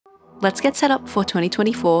let's get set up for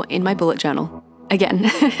 2024 in my bullet journal.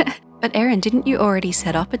 Again. But Erin, didn't you already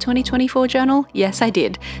set up a 2024 journal? Yes, I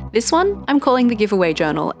did. This one I'm calling the giveaway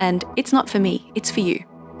journal, and it's not for me, it's for you.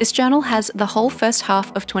 This journal has the whole first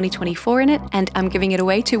half of 2024 in it, and I'm giving it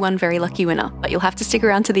away to one very lucky winner, but you'll have to stick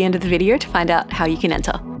around to the end of the video to find out how you can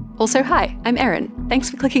enter. Also, hi, I'm Erin. Thanks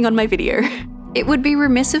for clicking on my video. It would be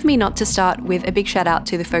remiss of me not to start with a big shout out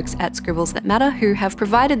to the folks at Scribbles That Matter who have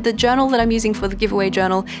provided the journal that I'm using for the giveaway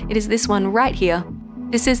journal. It is this one right here.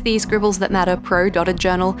 This is the Scribbles That Matter Pro Dotted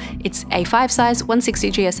Journal. It's A5 size,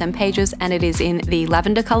 160 GSM pages, and it is in the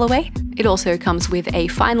lavender colorway. It also comes with a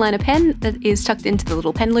fine liner pen that is tucked into the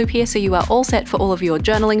little pen loop here, so you are all set for all of your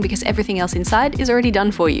journaling because everything else inside is already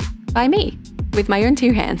done for you. By me, with my own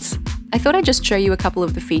two hands. I thought I'd just show you a couple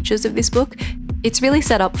of the features of this book. It's really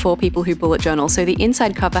set up for people who bullet journal, so the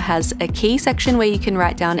inside cover has a key section where you can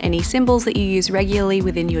write down any symbols that you use regularly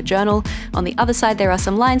within your journal. On the other side there are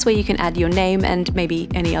some lines where you can add your name and maybe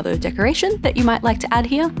any other decoration that you might like to add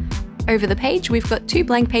here. Over the page, we've got 2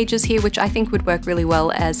 blank pages here, which I think would work really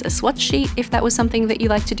well as a swatch sheet if that was something that you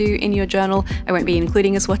like to do in your journal. I won't be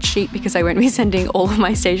including a swatch sheet because I won't be sending all of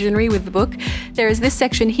my stationery with the book. There is this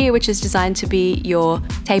section here, which is designed to be your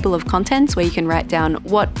table of contents, where you can write down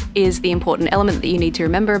what is the important element that you need to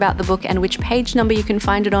remember about the book and which page number you can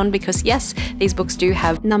find it on, because yes, these books do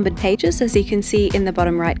have numbered pages, as you can see in the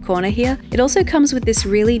bottom right corner here. It also comes with this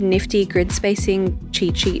really nifty grid spacing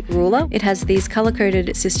cheat sheet ruler. It has these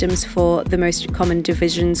color-coded systems for the most common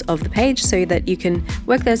divisions of the page so that you can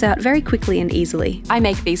work those out very quickly and easily. I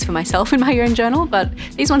make these for myself in my own journal, but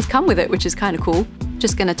these ones come with it, which is kind of cool.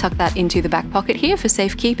 Just gonna tuck that into the back pocket here for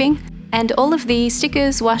safekeeping. And all of the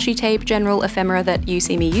stickers, washi tape, general ephemera that you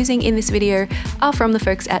see me using in this video are from the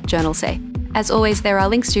folks at JOURNALSAY. As always, there are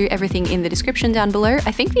links to everything in the description down below.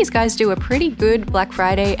 I think these guys do a pretty good Black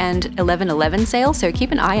Friday and 11/11 sale, so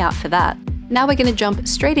keep an eye out for that. Now we're going to jump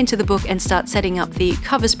straight into the book and start setting up the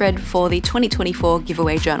cover spread for the 2024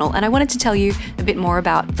 giveaway journal. And I wanted to tell you a bit more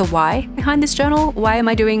about the why behind this journal. Why am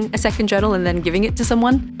I doing a second journal and then giving it to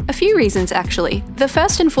someone? A few reasons, actually. The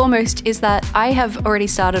first and foremost is that I have already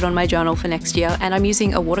started on my journal for next year, and I'm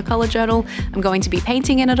using a watercolor journal. I'm going to be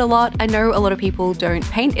painting in it a lot. I know a lot of people don't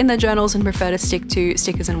paint in their journals and prefer to stick to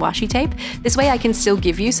stickers and washi tape. This way I can still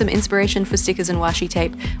give you some inspiration for stickers and washi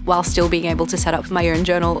tape while still being able to set up my own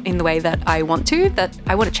journal in the way that I want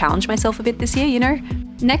to challenge myself a bit this year, you know?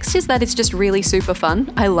 Next is that it's just really super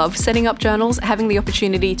fun. I love setting up journals. Having the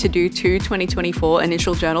opportunity to do 2 2024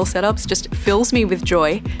 initial journal setups just fills me with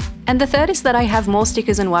joy. And the third is that I have more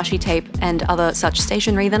stickers and washi tape and other such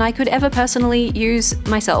stationery than I could ever personally use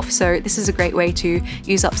myself. So this is a great way to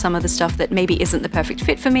use up some of the stuff that maybe isn't the perfect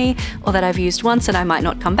fit for me, or that I've used once and I might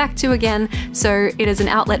not come back to again. So it is an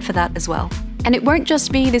outlet for that as well. And it won't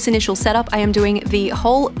just be this initial setup. I am doing the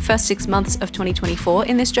whole first 6 months of 2024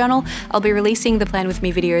 in this journal. I'll be releasing the Plan With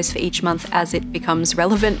Me videos for each month as it becomes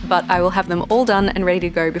relevant, but I will have them all done and ready to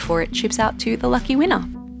go before it ships out to the lucky winner.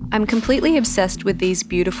 I'm completely obsessed with these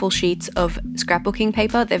beautiful sheets of scrapbooking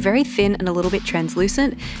paper. They're very thin and a little bit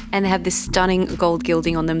translucent, and they have this stunning gold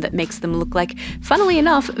gilding on them that makes them look like, funnily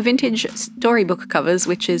enough, vintage storybook covers,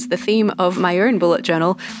 which is the theme of my own bullet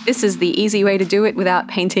journal. This is the easy way to do it without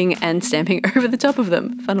painting and stamping over the top of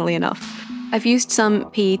them, funnily enough. I've used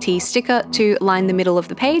some PET sticker to line the middle of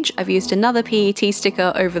the page. I've used another PET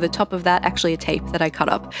sticker over the top of that, actually a tape that I cut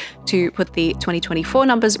up, to put the 2024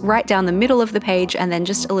 numbers right down the middle of the page, and then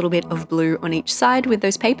just a little bit of blue on each side with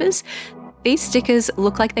those papers. These stickers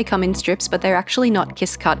look like they come in strips, but they're actually not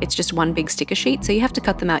kiss cut. It's just one big sticker sheet, so you have to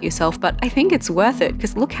cut them out yourself, but I think it's worth it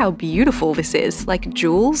because look how beautiful this is. Like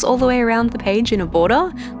jewels all the way around the page in a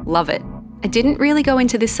border. Love it. I didn't really go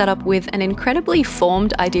into this setup with an incredibly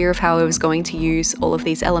formed idea of how I was going to use all of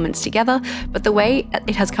these elements together, but the way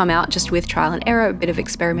it has come out just with trial and error, a bit of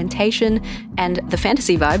experimentation, and the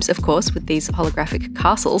fantasy vibes, of course, with these holographic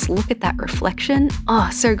castles. Look at that reflection. Oh,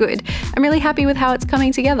 so good. I'm really happy with how it's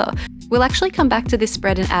coming together. We'll actually come back to this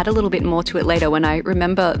spread and add a little bit more to it later when I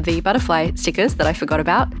remember the butterfly stickers that I forgot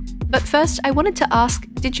about. But first, I wanted to ask,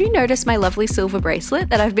 did you notice my lovely silver bracelet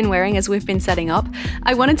that I've been wearing as we've been setting up?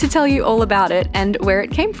 I wanted to tell you all about it and where it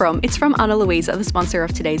came from. It's from Ana Luisa, the sponsor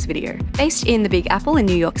of today's video. Based in the Big Apple in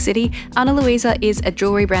New York City, Ana Luisa is a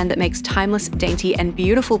jewelry brand that makes timeless, dainty, and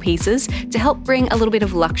beautiful pieces to help bring a little bit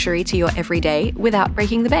of luxury to your everyday without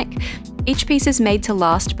breaking the bank. Each piece is made to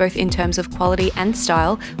last both in terms of quality and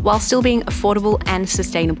style, while still being affordable and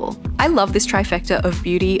sustainable. I love this trifecta of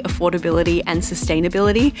beauty, affordability, and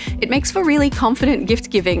sustainability. It makes for really confident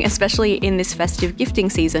gift giving, especially in this festive gifting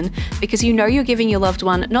season, because you know you're giving your loved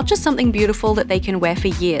one not just something beautiful that they can wear for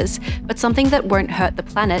years, but something that won't hurt the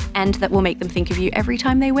planet and that will make them think of you every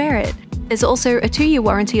time they wear it. There's also a 2-year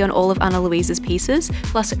warranty on all of Ana Luisa's pieces,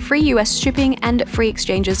 plus free US shipping and free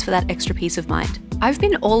exchanges for that extra peace of mind. I've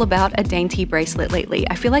been all about a dainty bracelet lately.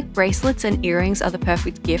 I feel like bracelets and earrings are the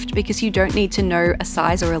perfect gift because you don't need to know a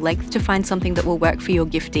size or a length to find something that will work for your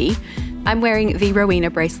giftee. I'm wearing the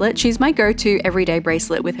Rowena bracelet. She's my go-to everyday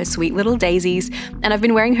bracelet with her sweet little daisies, and I've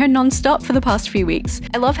been wearing her non-stop for the past few weeks.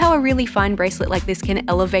 I love how a really fine bracelet like this can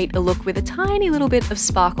elevate a look with a tiny little bit of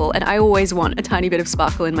sparkle, and I always want a tiny bit of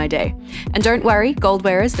sparkle in my day. And don't worry, gold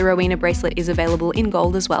wearers, the Rowena bracelet is available in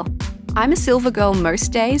gold as well. I'm a silver girl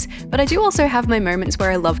most days, but I do also have my moments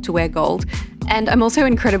where I love to wear gold. And I'm also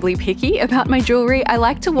incredibly picky about my jewelry. I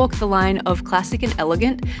like to walk the line of classic and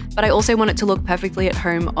elegant, but I also want it to look perfectly at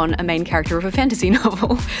home on a main character of a fantasy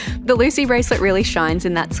novel. The Lucy bracelet really shines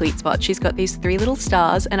in that sweet spot. She's got these 3 little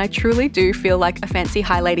stars, and I truly do feel like a fancy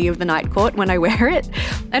high lady of the night court when I wear it.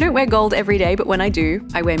 I don't wear gold every day, but when I do,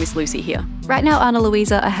 I wear Miss Lucy here. Right now, Ana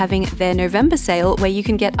Luisa are having their November sale where you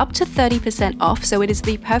can get up to 30% off, so it is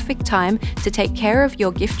the perfect time to take care of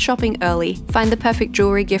your gift shopping early. Find the perfect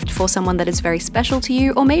jewelry gift for someone that is very special to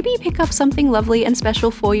you, or maybe pick up something lovely and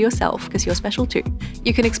special for yourself, because you're special too.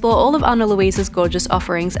 You can explore all of Ana Luisa's gorgeous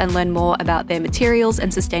offerings and learn more about their materials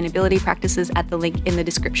and sustainability practices at the link in the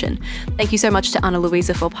description. Thank you so much to Ana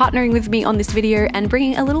Luisa for partnering with me on this video and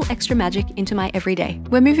bringing a little extra magic into my everyday.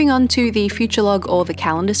 We're moving on to the future log or the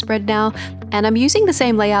calendar spread now, and I'm using the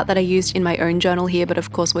same layout that I used in my own journal here, but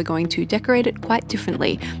of course we're going to decorate it quite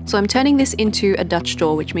differently. So I'm turning this into a Dutch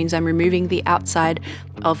door, which means I'm removing the outside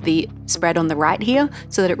of the spread on the right here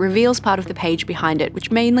so that it reveals part of the page behind it,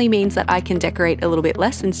 which mainly means that I can decorate a little bit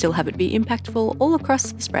less and still have it be impactful all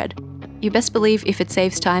across the spread. You best believe if it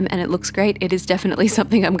saves time and it looks great, it is definitely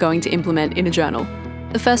something I'm going to implement in a journal.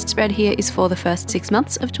 The first spread here is for the first 6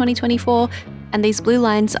 months of 2024, and these blue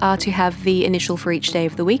lines are to have the initial for each day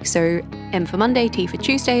of the week, so M for Monday, T for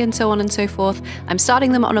Tuesday, and so on and so forth. I'm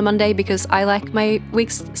starting them on a Monday because I like my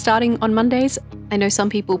weeks starting on Mondays. I know some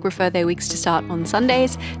people prefer their weeks to start on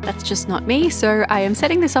Sundays. That's just not me, so I am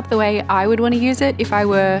setting this up the way I would want to use it if I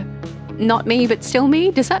were not me but still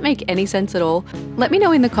me. Does that make any sense at all? Let me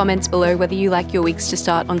know in the comments below whether you like your weeks to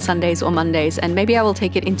start on Sundays or Mondays, and maybe I will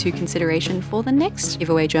take it into consideration for the next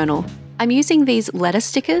giveaway journal. I'm using these letter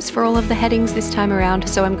stickers for all of the headings this time around,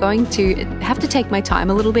 so I'm going to have to take my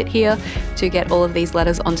time a little bit here to get all of these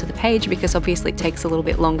letters onto the page, because obviously it takes a little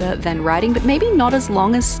bit longer than writing, but maybe not as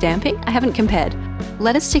long as stamping. I haven't compared.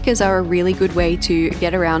 Letter stickers are a really good way to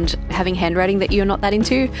get around having handwriting that you're not that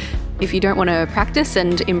into. If you don't want to practice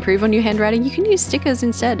and improve on your handwriting, you can use stickers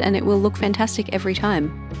instead and it will look fantastic every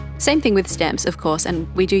time. Same thing with stamps, of course, and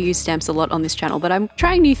we do use stamps a lot on this channel, but I'm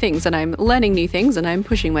trying new things and I'm learning new things and I'm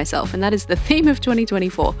pushing myself, and that is the theme of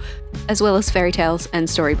 2024, as well as fairy tales and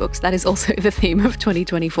storybooks. That is also the theme of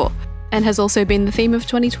 2024, and has also been the theme of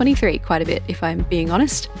 2023 quite a bit, if I'm being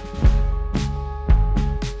honest.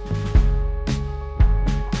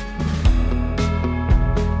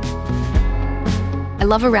 I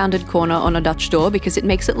love a rounded corner on a Dutch door because it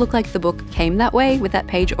makes it look like the book came that way, with that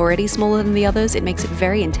page already smaller than the others. It makes it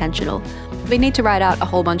very intentional. We need to write out a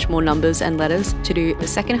whole bunch more numbers and letters to do the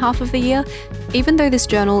second half of the year. Even though this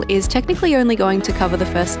journal is technically only going to cover the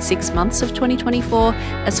first 6 months of 2024,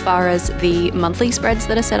 as far as the monthly spreads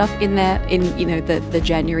that are set up in there, in the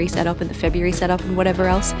January setup and the February setup and whatever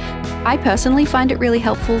else, I personally find it really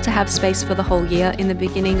helpful to have space for the whole year in the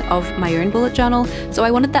beginning of my own bullet journal, so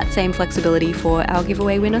I wanted that same flexibility for our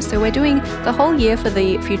giveaway winner. So we're doing the whole year for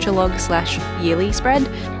the future log / yearly spread,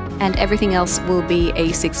 and everything else will be a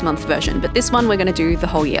 6-month version, but this one we're going to do the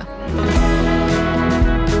whole year.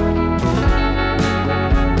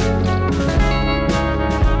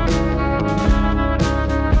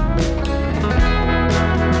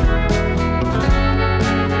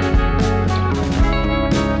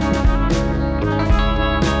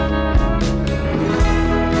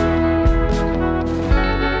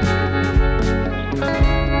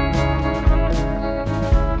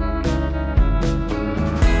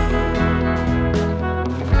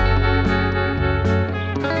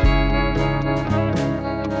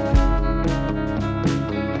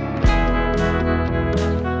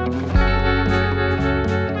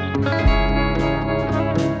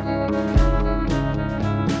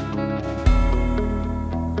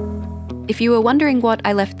 If you were wondering what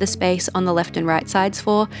I left the space on the left and right sides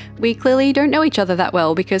for, we clearly don't know each other that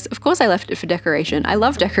well because of course I left it for decoration. I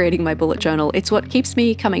love decorating my bullet journal. It's what keeps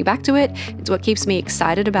me coming back to it. It's what keeps me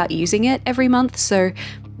excited about using it every month. So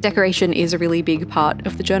decoration is a really big part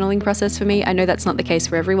of the journaling process for me. I know that's not the case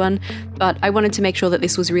for everyone, but I wanted to make sure that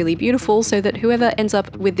this was really beautiful so that whoever ends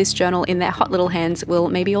up with this journal in their hot little hands will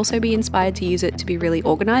maybe also be inspired to use it to be really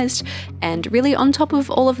organized and really on top of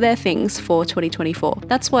all of their things for 2024.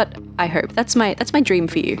 That's what I hope. That's my dream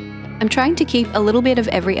for you. I'm trying to keep a little bit of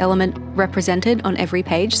every element represented on every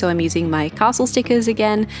page, so I'm using my castle stickers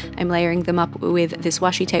again. I'm layering them up with this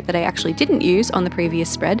washi tape that I actually didn't use on the previous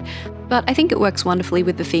spread, but I think it works wonderfully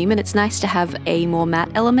with the theme, and it's nice to have a more matte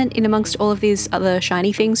element in amongst all of these other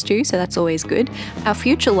shiny things too, so that's always good. Our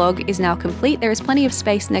future log is now complete. There is plenty of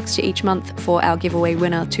space next to each month for our giveaway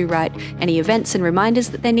winner to write any events and reminders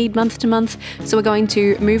that they need month to month, so we're going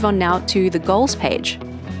to move on now to the goals page.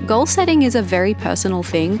 Goal setting is a very personal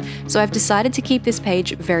thing, so I've decided to keep this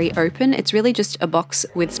page very open. It's really just a box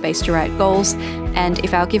with space to write goals, and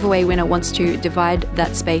if our giveaway winner wants to divide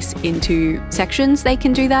that space into sections, they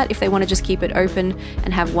can do that. If they want to just keep it open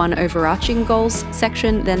and have one overarching goals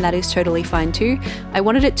section, then that is totally fine too. I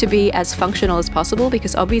wanted it to be as functional as possible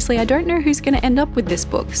because obviously I don't know who's going to end up with this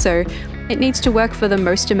book, so it needs to work for the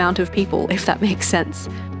most amount of people, if that makes sense.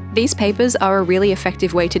 These papers are a really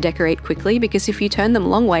effective way to decorate quickly because if you turn them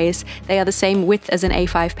long ways, they are the same width as an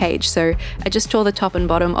A5 page. So I just tore the top and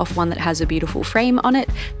bottom off one that has a beautiful frame on it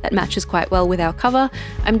that matches quite well with our cover.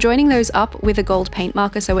 I'm joining those up with a gold paint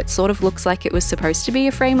marker so it sort of looks like it was supposed to be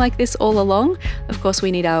a frame like this all along. Of course,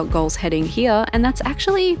 we need our goals heading here, and that's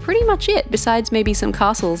actually pretty much it, besides maybe some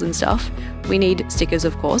castles and stuff. We need stickers,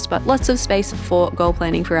 of course, but lots of space for goal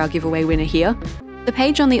planning for our giveaway winner here. The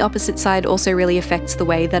page on the opposite side also really affects the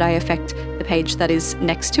way that I affect the page that is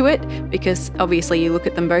next to it, because obviously you look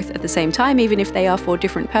at them both at the same time, even if they are for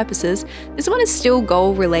different purposes. This one is still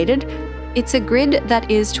goal related. It's a grid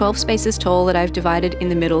that is 12 spaces tall that I've divided in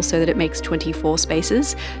the middle so that it makes 24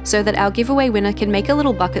 spaces, so that our giveaway winner can make a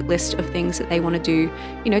little bucket list of things that they want to do,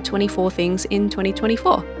 24 things in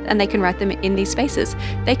 2024, and they can write them in these spaces.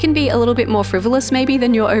 They can be a little bit more frivolous maybe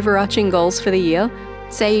than your overarching goals for the year.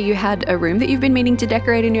 Say you had a room that you've been meaning to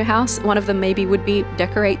decorate in your house, one of them maybe would be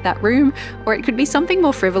decorate that room, or it could be something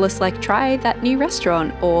more frivolous like try that new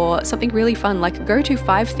restaurant, or something really fun like go to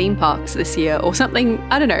 5 theme parks this year, or something,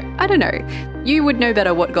 I don't know. You would know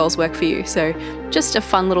better what goals work for you, so just a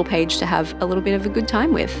fun little page to have a little bit of a good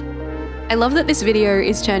time with. I love that this video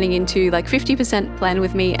is turning into like 50% plan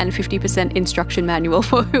with me and 50% instruction manual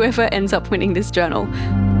for whoever ends up winning this journal.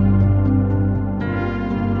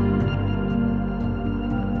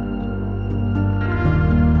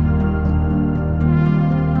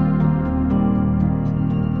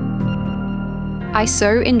 I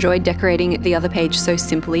so enjoyed decorating the other page so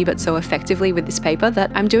simply but so effectively with this paper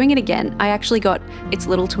that I'm doing it again. I actually got its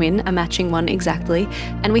little twin, a matching one exactly,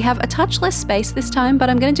 and we have a touch less space this time, but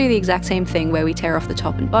I'm going to do the exact same thing where we tear off the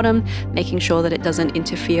top and bottom, making sure that it doesn't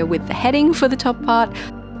interfere with the heading for the top part.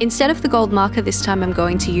 Instead of the gold marker this time, I'm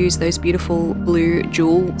going to use those beautiful blue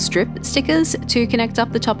jewel strip stickers to connect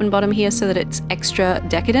up the top and bottom here so that it's extra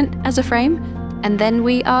decadent as a frame. And then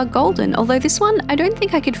we are golden, although this one I don't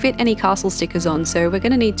think I could fit any castle stickers on, so we're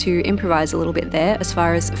going to need to improvise a little bit there as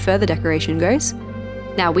far as further decoration goes.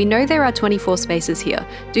 Now, we know there are 24 spaces here.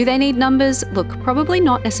 Do they need numbers? Look, probably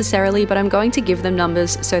not necessarily, but I'm going to give them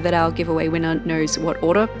numbers so that our giveaway winner knows what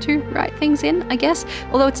order to write things in, I guess.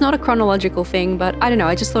 Although it's not a chronological thing, but I don't know,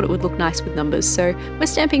 I just thought it would look nice with numbers, so we're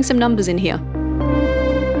stamping some numbers in here.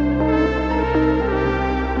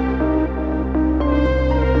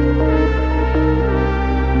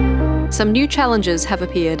 Some new challenges have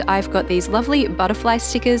appeared. I've got these lovely butterfly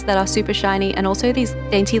stickers that are super shiny, and also these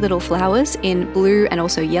dainty little flowers in blue and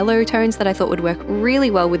also yellow tones that I thought would work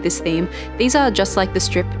really well with this theme. These are just like the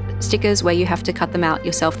strip stickers where you have to cut them out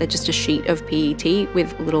yourself. They're just a sheet of PET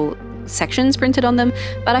with little sections printed on them,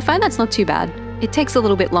 but I find that's not too bad. It takes a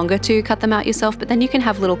little bit longer to cut them out yourself, but then you can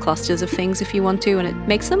have little clusters of things if you want to, and it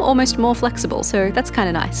makes them almost more flexible, so that's kind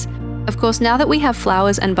of nice. Of course, now that we have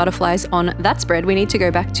flowers and butterflies on that spread, we need to go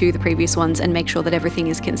back to the previous ones and make sure that everything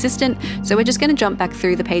is consistent. So we're just going to jump back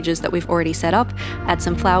through the pages that we've already set up, add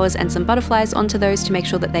some flowers and some butterflies onto those to make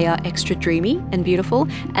sure that they are extra dreamy and beautiful,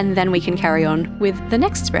 and then we can carry on with the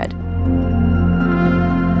next spread.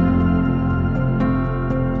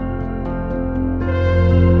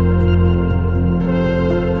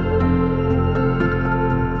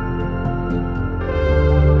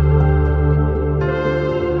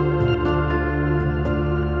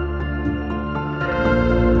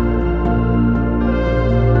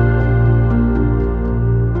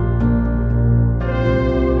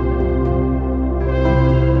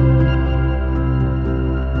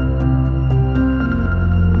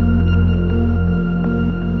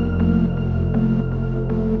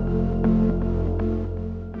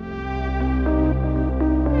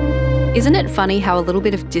 Isn't it funny how a little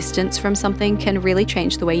bit of distance from something can really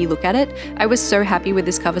change the way you look at it? I was so happy with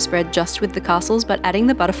this cover spread just with the castles, but adding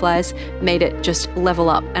the butterflies made it just level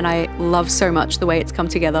up, and I love so much the way it's come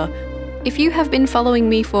together. If you have been following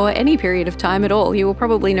me for any period of time at all, you will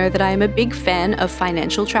probably know that I am a big fan of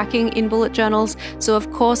financial tracking in bullet journals, so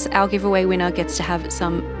of course our giveaway winner gets to have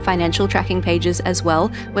some financial tracking pages as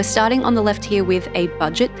well. We're starting on the left here with a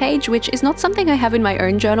budget page, which is not something I have in my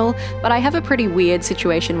own journal, but I have a pretty weird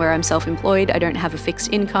situation where I'm self-employed, I don't have a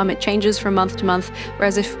fixed income, it changes from month to month,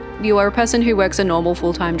 whereas if you are a person who works a normal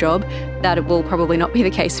full-time job, that will probably not be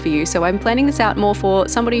the case for you. So I'm planning this out more for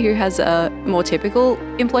somebody who has a more typical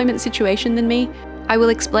employment situation than me. I will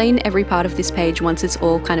explain every part of this page once it's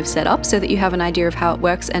all kind of set up so that you have an idea of how it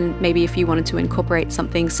works, and maybe if you wanted to incorporate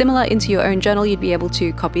something similar into your own journal, you'd be able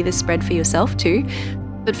to copy this spread for yourself too.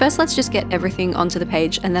 But first, let's just get everything onto the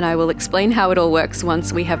page, and then I will explain how it all works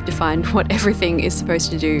once we have defined what everything is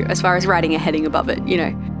supposed to do as far as writing a heading above it, you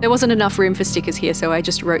know. There wasn't enough room for stickers here, so I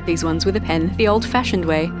just wrote these ones with a pen, the old-fashioned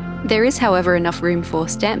way. There is, however, enough room for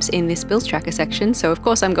stamps in this bills tracker section, so of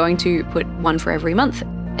course I'm going to put one for every month.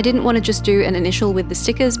 I didn't want to just do an initial with the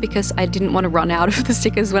stickers because I didn't want to run out of the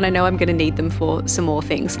stickers when I know I'm going to need them for some more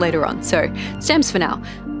things later on, so stamps for now.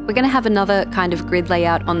 We're going to have another kind of grid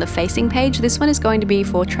layout on the facing page. This one is going to be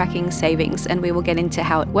for tracking savings, and we will get into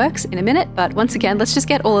how it works in a minute, but once again, let's just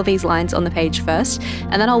get all of these lines on the page first,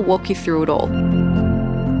 and then I'll walk you through it all.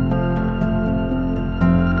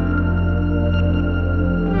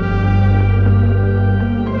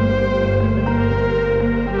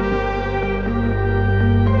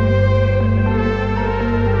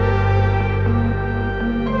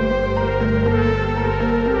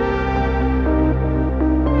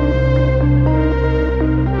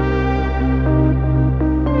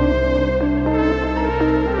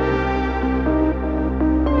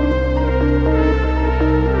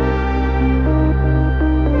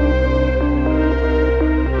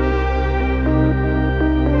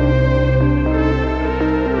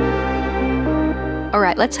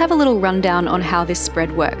 Alright, let's have a little rundown on how this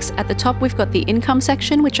spread works. At the top we've got the income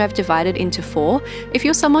section, which I've divided into 4. If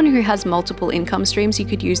you're someone who has multiple income streams, you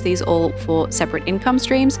could use these all for separate income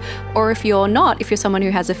streams, or if you're not, if you're someone who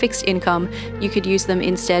has a fixed income, you could use them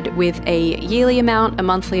instead with a yearly amount, a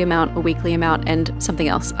monthly amount, a weekly amount, and something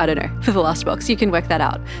else, I don't know, for the last box, you can work that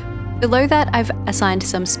out. Below that, I've assigned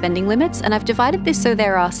some spending limits, and I've divided this so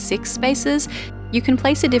there are 6 spaces. You can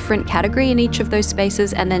place a different category in each of those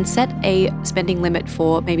spaces and then set a spending limit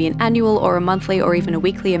for maybe an annual or a monthly or even a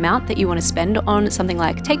weekly amount that you want to spend on something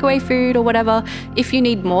like takeaway food or whatever. If you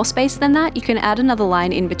need more space than that, you can add another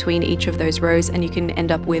line in between each of those rows and you can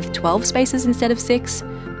end up with 12 spaces instead of 6.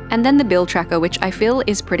 And then the bill tracker, which I feel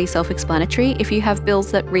is pretty self-explanatory. If you have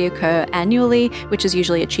bills that reoccur annually, which is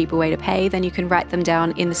usually a cheaper way to pay, then you can write them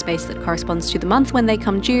down in the space that corresponds to the month when they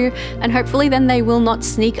come due, and hopefully then they will not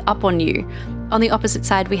sneak up on you. On the opposite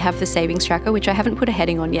side, we have the savings tracker, which I haven't put a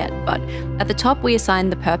heading on yet, but at the top we assign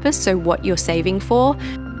the purpose, so what you're saving for.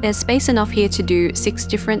 There's space enough here to do 6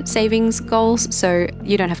 different savings goals, so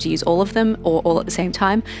you don't have to use all of them or all at the same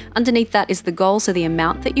time. Underneath that is the goal, so the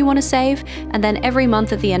amount that you want to save, and then every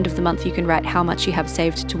month at the end of the month you can write how much you have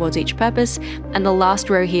saved towards each purpose, and the last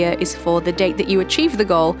row here is for the date that you achieve the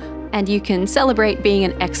goal, and you can celebrate being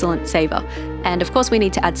an excellent saver. And of course we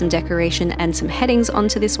need to add some decoration and some headings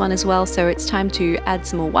onto this one as well, so it's time to add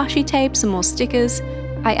some more washi tape, some more stickers.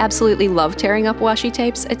 I absolutely love tearing up washi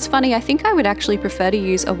tapes. It's funny, I think I would actually prefer to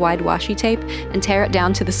use a wide washi tape and tear it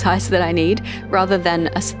down to the size that I need, rather than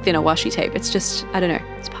a thinner washi tape. It's just, I don't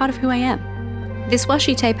know, it's part of who I am. This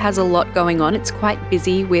washi tape has a lot going on. It's quite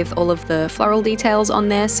busy with all of the floral details on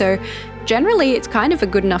there, so generally it's kind of a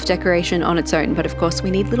good enough decoration on its own, but of course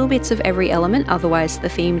we need little bits of every element, otherwise the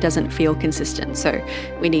theme doesn't feel consistent. So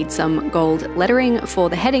we need some gold lettering for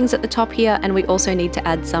the headings at the top here, and we also need to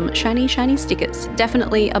add some shiny stickers.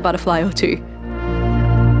 Definitely a butterfly or two.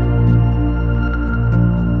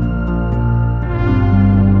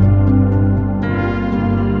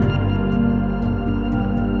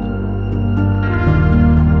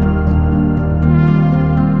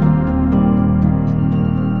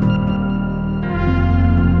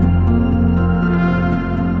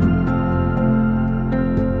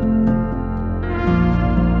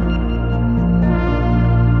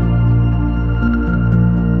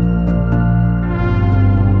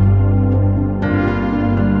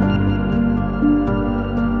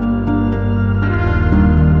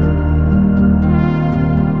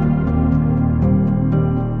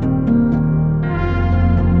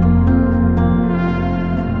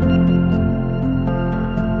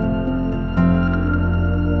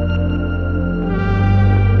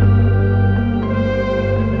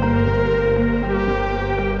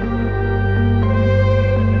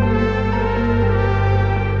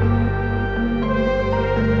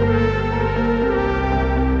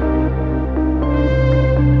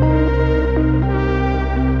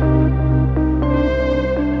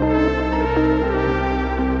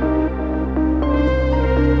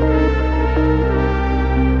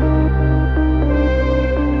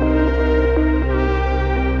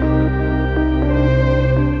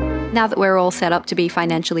 Now that we're all set up to be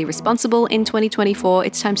financially responsible in 2024,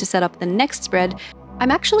 it's time to set up the next spread.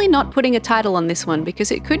 I'm actually not putting a title on this one because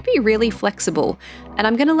it could be really flexible, and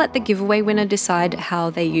I'm going to let the giveaway winner decide how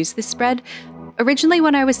they use this spread. Originally,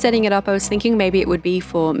 when I was setting it up, I was thinking maybe it would be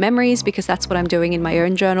for memories because that's what I'm doing in my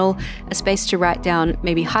own journal, a space to write down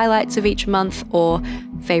maybe highlights of each month or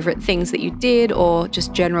favorite things that you did or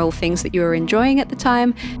just general things that you were enjoying at the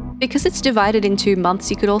time. Because it's divided into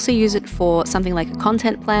months, you could also use it for something like a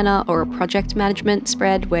content planner or a project management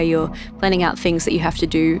spread where you're planning out things that you have to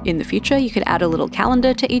do in the future. You could add a little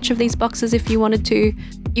calendar to each of these boxes if you wanted to.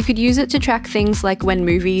 You could use it to track things like when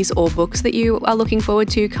movies or books that you are looking forward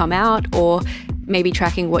to come out, or maybe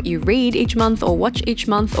tracking what you read each month or watch each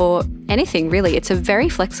month, or anything really. It's a very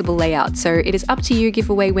flexible layout, so it is up to you,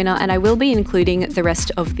 giveaway winner, and I will be including the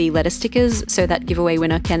rest of the letter stickers so that giveaway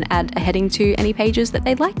winner can add a heading to any pages that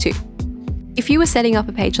they'd like to. If you were setting up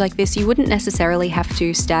a page like this, you wouldn't necessarily have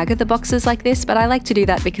to stagger the boxes like this, but I like to do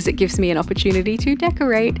that because it gives me an opportunity to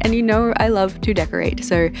decorate, and you know I love to decorate,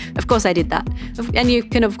 so of course I did that. And you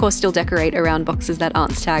can of course still decorate around boxes that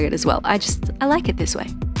aren't staggered as well. I like it this way.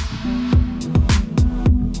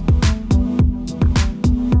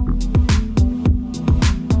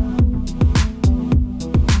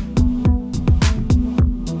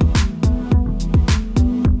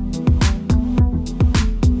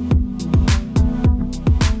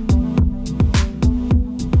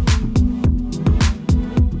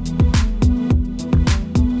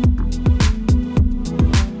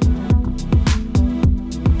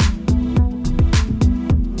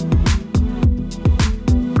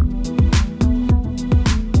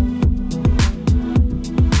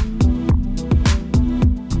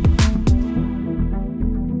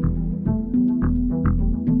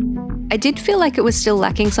 I did feel like it was still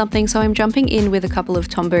lacking something, so I'm jumping in with a couple of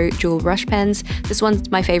Tombow dual brush pens. This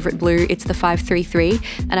one's my favorite blue, it's the 533,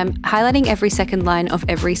 and I'm highlighting every second line of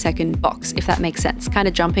every second box, if that makes sense, kind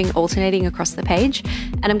of jumping, alternating across the page.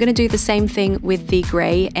 And I'm going to do the same thing with the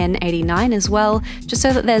grey N89 as well, just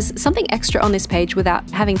so that there's something extra on this page without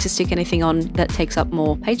having to stick anything on that takes up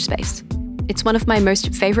more page space. It's one of my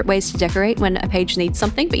most favorite ways to decorate when a page needs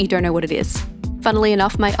something but you don't know what it is. Funnily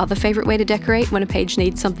enough, my other favorite way to decorate when a page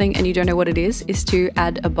needs something and you don't know what it is to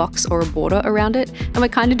add a box or a border around it. And we're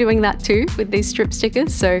kind of doing that too with these strip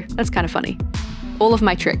stickers, so that's kind of funny. All of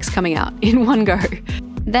my tricks coming out in one go.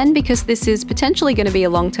 Then, because this is potentially going to be a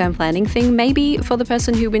long-term planning thing, maybe for the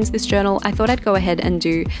person who wins this journal, I thought I'd go ahead and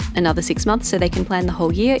do another 6 months so they can plan the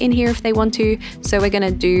whole year in here if they want to. So we're going to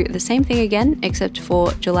do the same thing again, except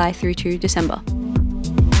for July through to December.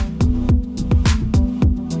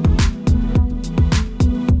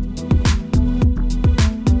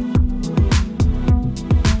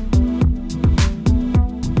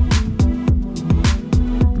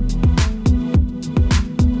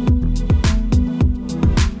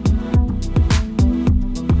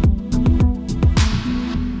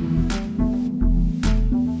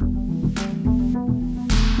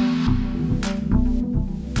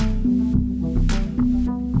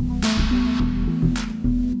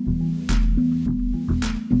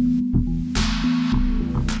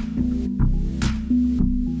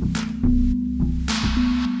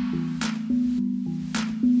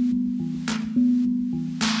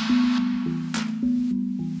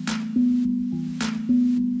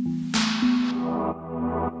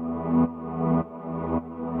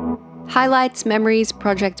 Highlights, memories,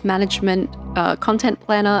 project management, content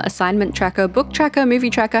planner, assignment tracker, book tracker,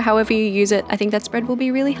 movie tracker, however you use it, I think that spread will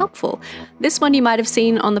be really helpful. This one you might have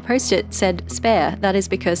seen on the post-it said spare. That is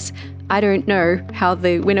because I don't know how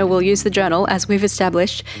the winner will use the journal, as we've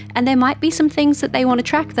established, and there might be some things that they want to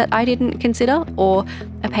track that I didn't consider, or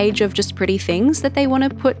a page of just pretty things that they want to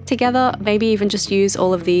put together, maybe even just use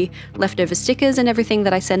all of the leftover stickers and everything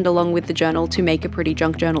that I send along with the journal to make a pretty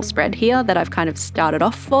junk journal spread here that I've kind of started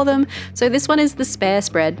off for them. So this one is the spare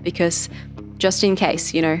spread because just in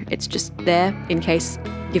case, you know, it's just there in case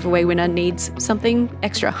giveaway winner needs something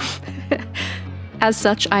extra. As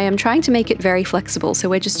such, I am trying to make it very flexible, so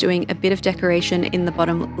we're just doing a bit of decoration in the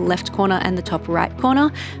bottom left corner and the top right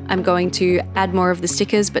corner. I'm going to add more of the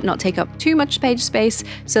stickers but not take up too much page space,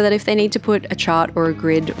 so that if they need to put a chart or a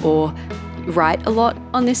grid or write a lot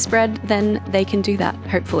on this spread, then they can do that,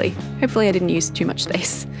 hopefully. Hopefully I didn't use too much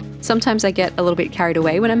space. Sometimes I get a little bit carried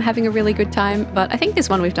away when I'm having a really good time, but I think this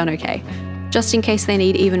one we've done okay. Just in case they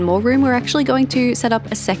need even more room, we're actually going to set up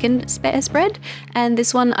a second spare spread, and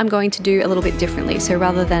this one I'm going to do a little bit differently. So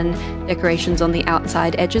rather than decorations on the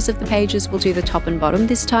outside edges of the pages, we'll do the top and bottom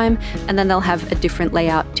this time, and then they'll have a different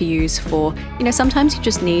layout to use for, you know, sometimes you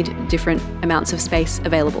just need different amounts of space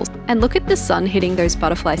available. And look at the sun hitting those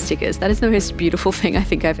butterfly stickers. That is the most beautiful thing I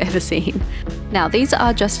think I've ever seen. Now, these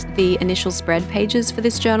are just the initial spread pages for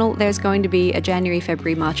this journal. There's going to be a January,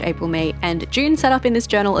 February, March, April, May, and June set up in this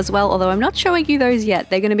journal as well, although I'm not showing you those yet.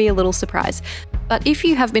 They're going to be a little surprise. But if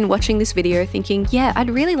you have been watching this video thinking, yeah, I'd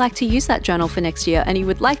really like to use that journal for next year, and you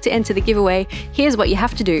would like to enter the giveaway, here's what you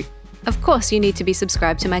have to do. Of course, you need to be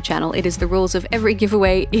subscribed to my channel. It is the rules of every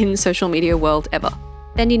giveaway in social media world ever.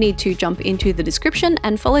 Then you need to jump into the description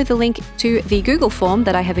and follow the link to the Google form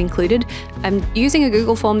that I have included. I'm using a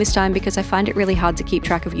Google form this time because I find it really hard to keep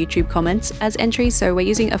track of YouTube comments as entries, so we're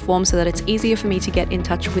using a form so that it's easier for me to get in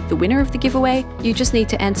touch with the winner of the giveaway. You just need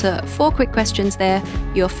to answer 4 quick questions there: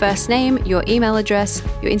 your first name, your email address,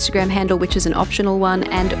 your Instagram handle, which is an optional one,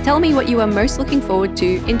 and tell me what you are most looking forward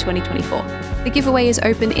to in 2024. The giveaway is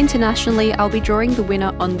open internationally. I'll be drawing the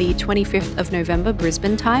winner on the 25th of November,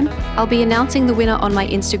 Brisbane time. I'll be announcing the winner on my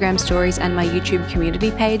Instagram stories and my YouTube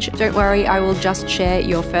community page. Don't worry, I will just share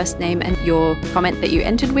your first name and your comment that you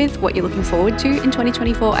entered with, what you're looking forward to in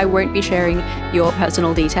 2024. I won't be sharing your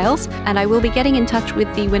personal details, and I will be getting in touch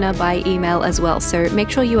with the winner by email as well, so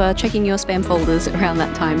make sure you are checking your spam folders around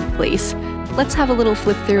that time, please. Let's have a little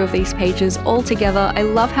flip through of these pages all together. I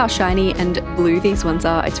love how shiny and blue these ones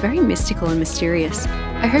are. It's very mystical and mysterious.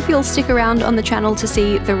 I hope you'll stick around on the channel to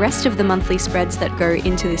see the rest of the monthly spreads that go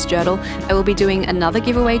into this journal. I will be doing another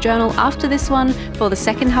giveaway journal after this one for the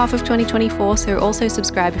second half of 2024, so also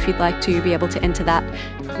subscribe if you'd like to be able to enter that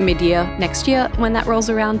mid-year next year when that rolls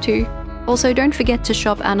around too. Also, don't forget to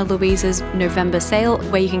shop Anna Louise's November sale,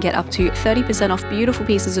 where you can get up to 30% off beautiful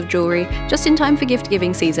pieces of jewelry just in time for gift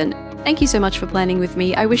giving season. Thank you so much for planning with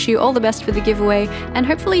me. I wish you all the best for the giveaway, and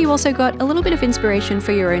hopefully you also got a little bit of inspiration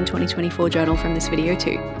for your own 2024 journal from this video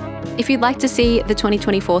too. If you'd like to see the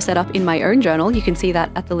 2024 setup in my own journal, you can see that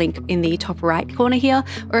at the link in the top right corner here.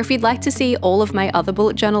 Or if you'd like to see all of my other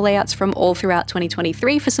bullet journal layouts from all throughout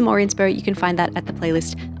 2023 for some more inspo, you can find that at the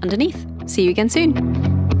playlist underneath. See you again soon.